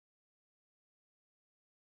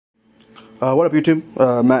What up, YouTube?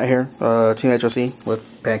 Matt here, Team HOC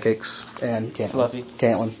with Pancakes and Cantlin. Fluffy.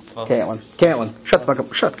 Cantlin. Shut the fuck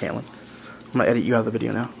up. Shut up, Cantlin. I'm gonna edit you out of the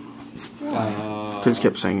video now. Just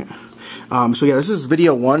kept saying it. So yeah, this is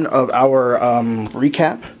video 1 of our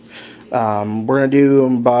recap. We're gonna do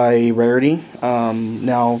them by rarity.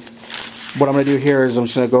 Now, what I'm gonna do here is I'm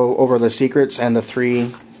just gonna go over the secrets and the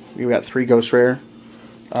 3. We got 3 ghost rare.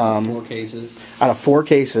 4 cases. Out of 4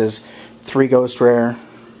 cases, 3 ghost rare.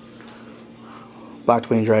 Black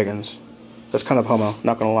Twin Dragons. That's kind of homo,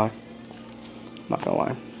 not gonna lie. Not gonna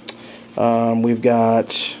lie. We've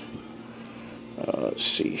got, let's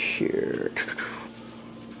see here.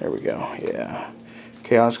 There we go, yeah.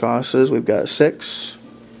 Chaos Goddesses, we've got 6.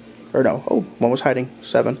 Or no, oh, one was hiding.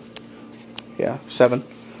 7. Yeah, 7.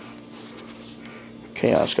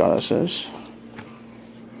 Chaos Goddesses.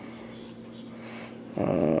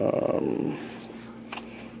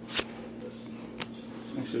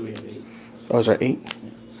 Actually, we have 8. Oh, is there 8?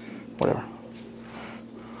 Whatever.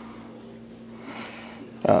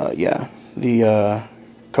 Yeah. The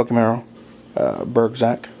Kokimaro,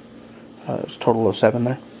 Bergzak. It's a total of 7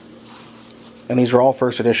 there. And these are all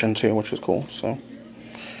first edition too, which is cool. So.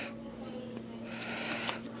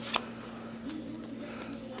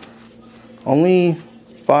 Only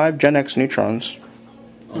 5 Gen X Neutrons.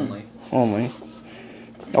 Only.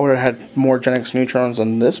 I would have had more Gen X Neutrons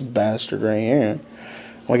than this bastard right here.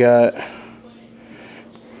 We got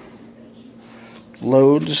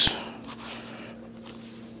loads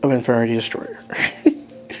of Infinity Destroyer.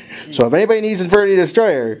 So if anybody needs Infinity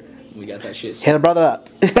Destroyer, we got that shit. hit a brother up.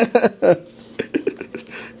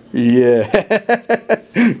 Yeah.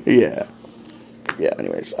 Yeah,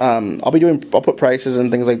 anyways. I'll put prices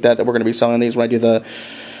and things like that we're going to be selling these when I do the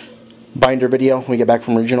binder video when we get back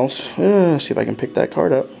from regionals. See if I can pick that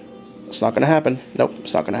card up. It's not going to happen. Nope,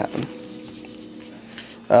 it's not going to happen.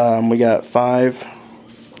 We got 5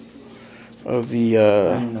 of the I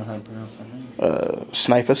don't even know how to pronounce that.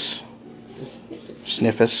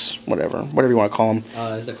 Sniffus, whatever you want to call them.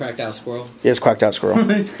 Is the cracked out squirrel? Yeah, it's cracked out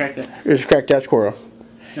squirrel. It's cracked out. It's cracked out squirrel.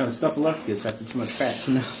 No, it's Snuffleupagus after too much crack.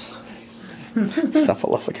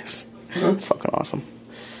 Snuffleupagus. It's fucking awesome.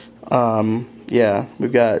 Yeah,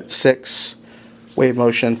 we've got 6 Wave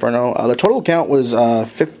Motion Inferno. The total count was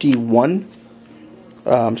 51.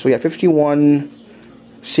 So we got 51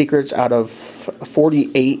 secrets out of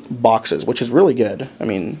 48 boxes, which is really good. I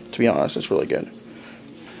mean, to be honest, it's really good.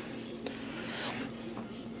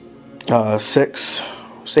 6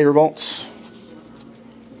 Saber Bolts.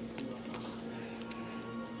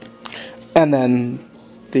 And then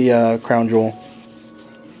the Crown Jewel.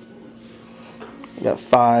 We got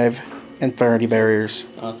 5 Infinity Barriers.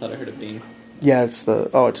 Oh, I thought I heard a beam. Yeah, it's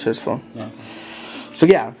his phone. Yeah. So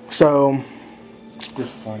yeah, so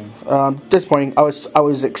Disappointing. Disappointing. I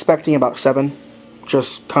was expecting about 7.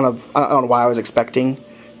 Just kind of, I don't know why I was expecting,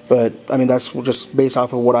 but I mean that's just based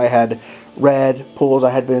off of what I had read, pulls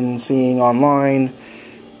I had been seeing online.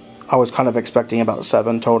 I was kind of expecting about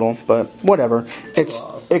 7 total, but whatever.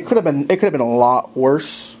 It could have been a lot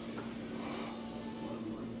worse.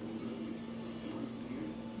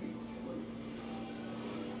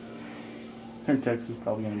 Her text is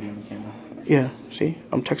probably going to be on the camera. Yeah, see?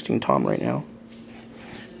 I'm texting Tom right now.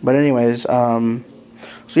 But anyways, so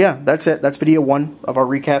yeah, that's it. That's video 1 of our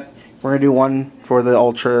recap. We're going to do one for the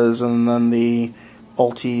Ultras, and then the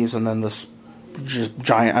Ultis, and then this just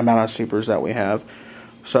giant amount of supers that we have.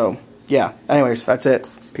 So, yeah. Anyways, that's it.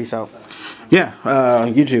 Peace out. Yeah,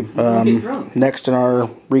 YouTube. Next in our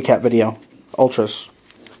recap video, Ultras.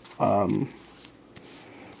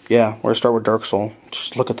 Yeah, we're going to start with Dark Soul.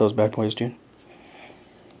 Just look at those bad boys, dude.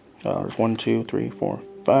 There's 1, 2, 3, 4,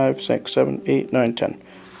 5, 6, 7, 8, 9, 10.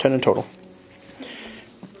 10 in total.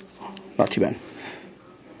 Not too bad.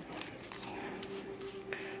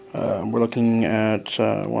 We're looking at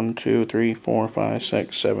 1, 2, 3, 4, 5,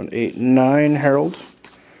 6, 7, 8, 9 Herald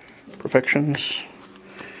Perfections.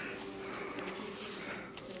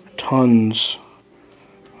 Tons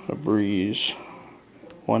of Breeze.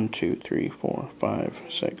 1, 2, 3, 4, 5,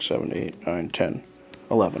 6, 7, 8, 9, 10,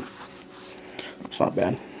 11. It's not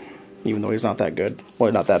bad. Even though he's not that good.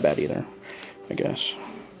 Well, not that bad either, I guess.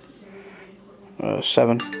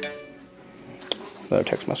 7. Another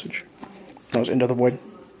text message. That was Into the Void.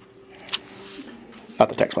 Not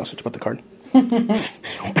the text message, but the card. 1, 2,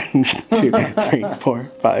 3, 4,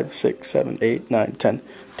 5, 6, 7, 8, 9, 10.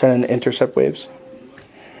 10 intercept waves.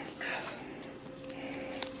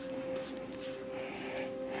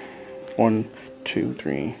 One, 2,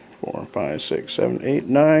 3, 4, 5, 6, 7, 8,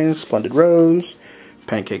 9. Splendid Rose.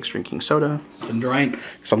 Pancakes drinking soda. Some drink.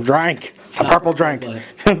 Some drink. Some purple drink.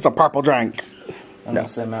 Some purple drink.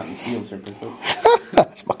 Unless I'm out in the field, sir.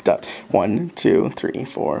 That's fucked up. 1, 2, 3,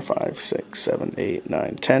 4, 5, 6, 7, 8,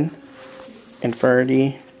 9, 10.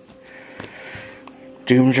 Infinity.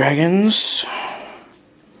 Doom Dragons.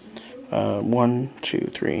 1,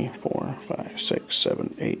 2, 3, 4, 5, 6,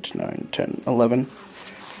 7, 8, 9, 10, 11.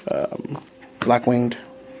 Blackwinged.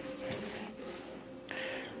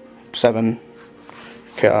 7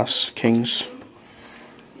 Chaos Kings.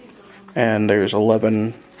 And there's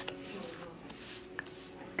 11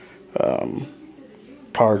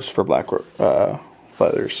 cards for black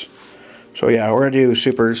feathers. So yeah, we're gonna do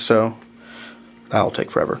supers, so that'll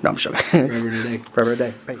take forever. No, I'm just joking. Forever and a day. Forever and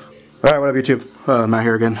a day. Peace. Alright, what up YouTube? Matt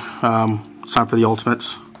here again. It's time for the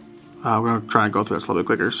ultimates. We're gonna try and go through this a little bit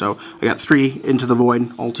quicker. So I got 3 Into the Void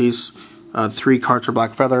ultis, 3 cards for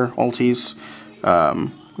black feather ultis,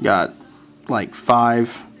 got like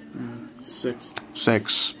 5, 6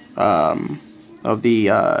 of the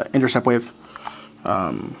intercept wave.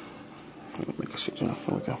 Let me make a see. There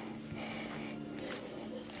we go.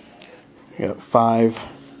 We got 5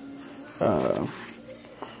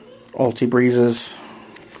 ulti breezes.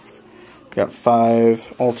 We got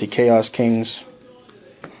 5 ulti chaos kings.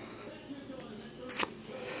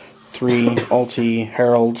 3 ulti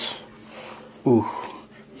heralds. Ooh.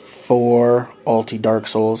 4 ulti dark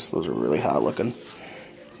souls. Those are really hot looking.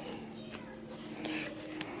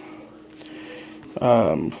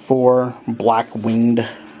 4 black winged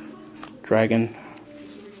dragon.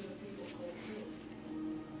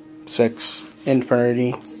 6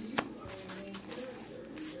 infinity.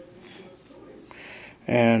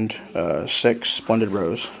 And 6 splendid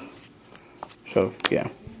rose. So yeah,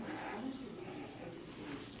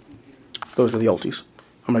 those are the ultis.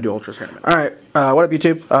 I'm gonna do ultras here in a minute. Alright, what up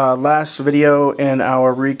YouTube? Last video in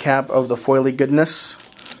our recap of the foily goodness.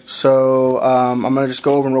 So I'm gonna just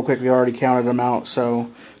go over them real quick. We already counted them out,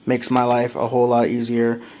 so makes my life a whole lot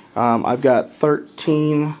easier. I've got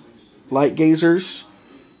 13 light gazers.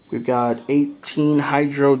 We've got 18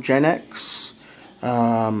 hydrogenics.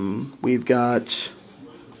 We've got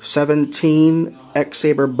 17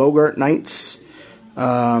 X-Saber Bogart Knights.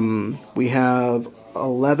 We have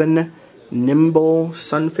 11 Nimble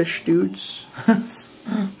Sunfish Dudes.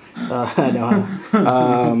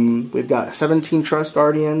 We've got 17 Trust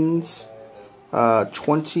Guardians,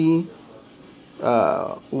 20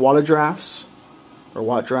 Water Drafts, or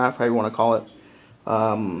Watt Draft, however you want to call it,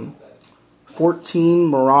 14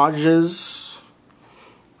 Mirages,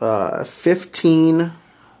 15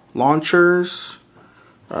 Launchers,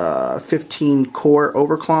 15 Core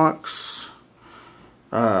Overclocks,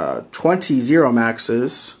 20 Zero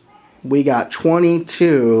Maxes. We got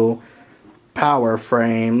 22 Power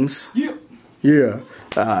Frames. Yeah.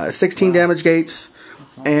 16 Damage Gates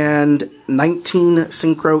and 19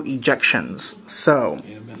 Synchro Ejections. So,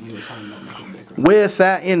 with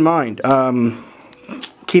that in mind,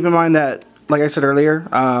 keep in mind that, like I said earlier,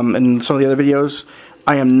 in some of the other videos,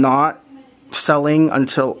 I am not selling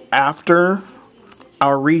until after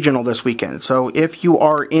our regional this weekend. So if you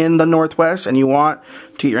are in the Northwest and you want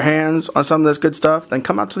to get your hands on some of this good stuff, then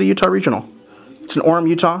come out to the Utah Regional. It's in Orem,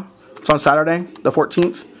 Utah. It's on Saturday, the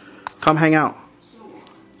 14th. Come hang out.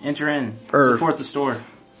 Enter in. Support the store.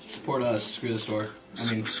 Support us. Screw the store.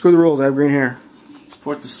 I mean, screw the rules. I have green hair.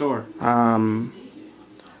 Support the store.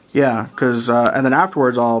 Yeah, because, and then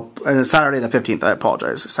afterwards and it's Saturday the 15th, I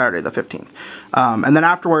apologize, Saturday the 15th. And then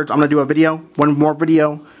afterwards, I'm going to do a video, one more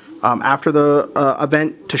video, after the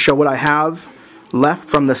event to show what I have left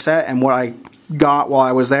from the set and what I got while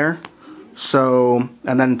I was there. So,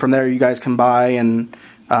 and then from there you guys can buy, and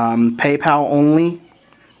PayPal only.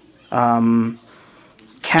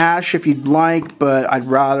 Cash if you'd like, but I'd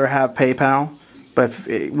rather have PayPal. But if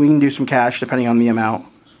we can do some cash depending on the amount,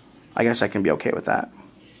 I guess I can be okay with that.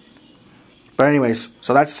 But anyways,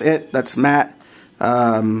 so that's it. That's Matt.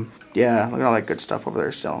 Yeah, look at all that good stuff over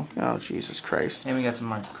there still. Oh, Jesus Christ. And we got some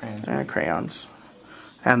marker crayons. Crayons.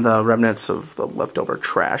 And the remnants of the leftover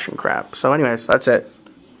trash and crap. So anyways, that's it.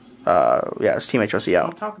 Yeah, it's Team HOC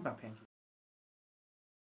out. Don't talk about pancakes.